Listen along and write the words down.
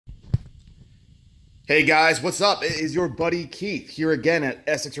Hey guys, what's up? It is your buddy Keith here again at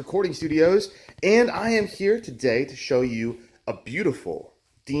Essex Recording Studios, and I am here today to show you a beautiful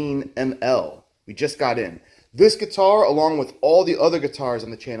Dean ML we just got in. This guitar, along with all the other guitars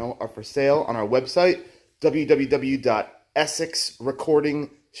on the channel, are for sale on our website,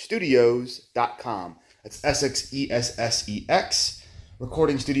 www.essexrecordingstudios.com. That's Essex, E-S-S-E-X,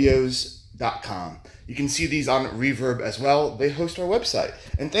 recordingstudios.com. You can see these on Reverb as well. They host our website.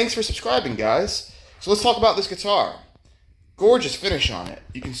 And thanks for subscribing, guys. So let's talk about this guitar. Gorgeous finish on it.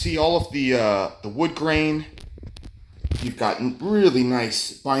 You can see all of the wood grain. You've got really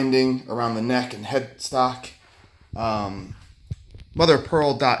nice binding around the neck and headstock. Mother of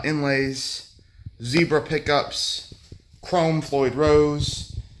pearl dot inlays, zebra pickups, chrome Floyd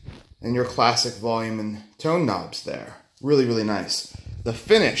rose, and your classic volume and tone knobs there. Really, really nice. The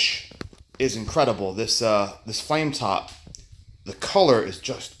finish is incredible. This flame top, the color is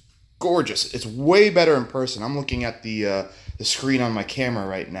just gorgeous. It's way better in person. I'm looking at the screen on my camera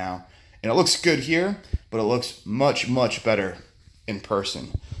right now, and it looks good here, but it looks much, much better in person.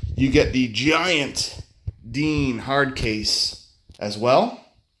 You get the giant Dean hard case as well,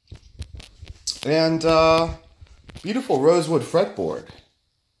 and beautiful rosewood fretboard.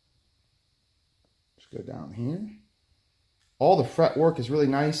 Just go down here. All the fretwork is really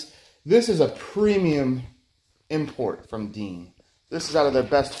nice. This is a premium import from Dean. This is out of their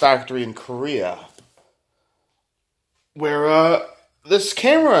best factory in Korea, where this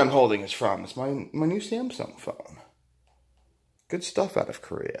camera I'm holding is from. It's my new Samsung phone. Good stuff out of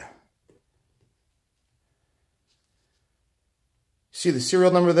Korea. See the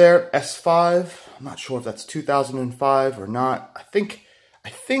serial number there, S5. I'm not sure if that's 2005 or not. I think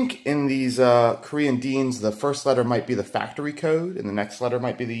in these Korean Deans, the first letter might be the factory code, and the next letter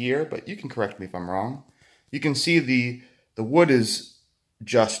might be the year, but you can correct me if I'm wrong. You can see the wood is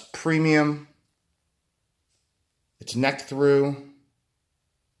just premium. It's neck through.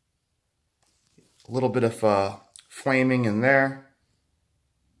 A little bit of flaming in there.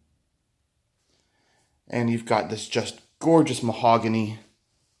 And you've got this just gorgeous mahogany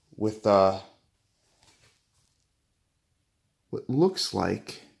with what looks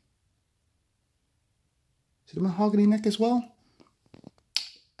like, is it a mahogany neck as well?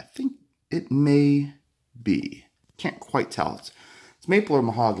 I think it may be. Can't quite tell. It's maple or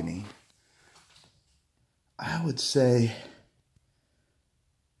mahogany. I would say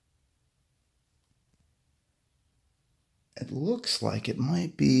it looks like it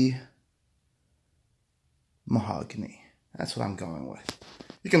might be mahogany. That's what I'm going with.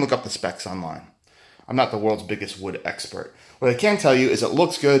 You can look up the specs online. I'm not the world's biggest wood expert. What I can tell you is it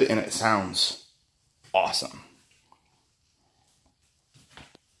looks good and it sounds awesome.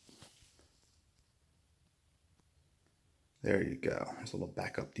 There you go. There's a little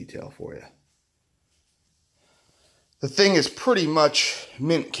backup detail for you. The thing is pretty much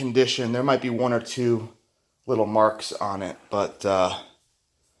mint condition. There might be one or two little marks on it, but I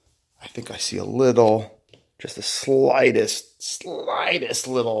think I see a little, just the slightest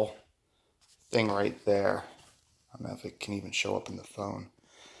little thing right there. I don't know if it can even show up in the phone.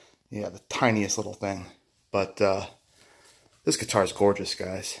 Yeah, the tiniest little thing. But this guitar is gorgeous,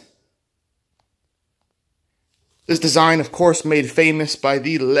 guys. This design, of course, made famous by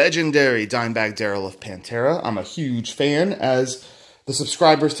the legendary Dimebag Darrell of Pantera. I'm a huge fan, as the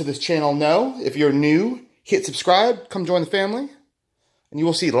subscribers to this channel know. If you're new, hit subscribe, come join the family, and you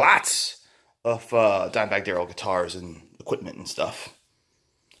will see lots of Dimebag Darrell guitars and equipment and stuff.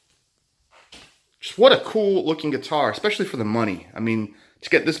 Just what a cool looking guitar, especially for the money. I mean, to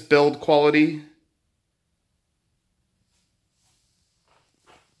get this build quality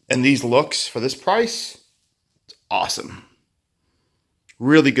and these looks for this price, awesome.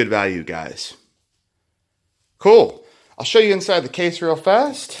 Really good value, guys. Cool. I'll show you inside the case real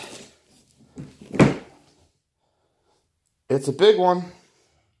fast. It's a big one.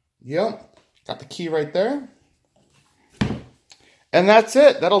 Yep. Got the key right there. And that's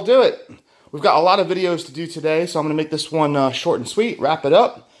it. That'll do it. We've got a lot of videos to do today, so I'm going to make this one short and sweet, wrap it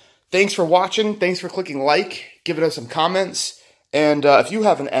up. Thanks for watching. Thanks for clicking like, giving us some comments. And if you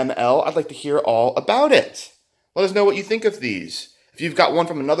have an ML, I'd like to hear all about it. Let us know what you think of these. If you've got one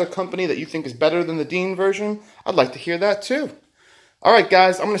from another company that you think is better than the Dean version, I'd like to hear that too. All right,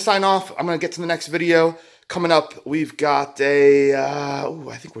 guys, I'm going to sign off. I'm going to get to the next video. Coming up, we've got a,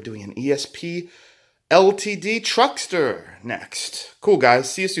 I think we're doing an ESP LTD Truckster next. Cool,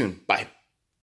 guys. See you soon. Bye.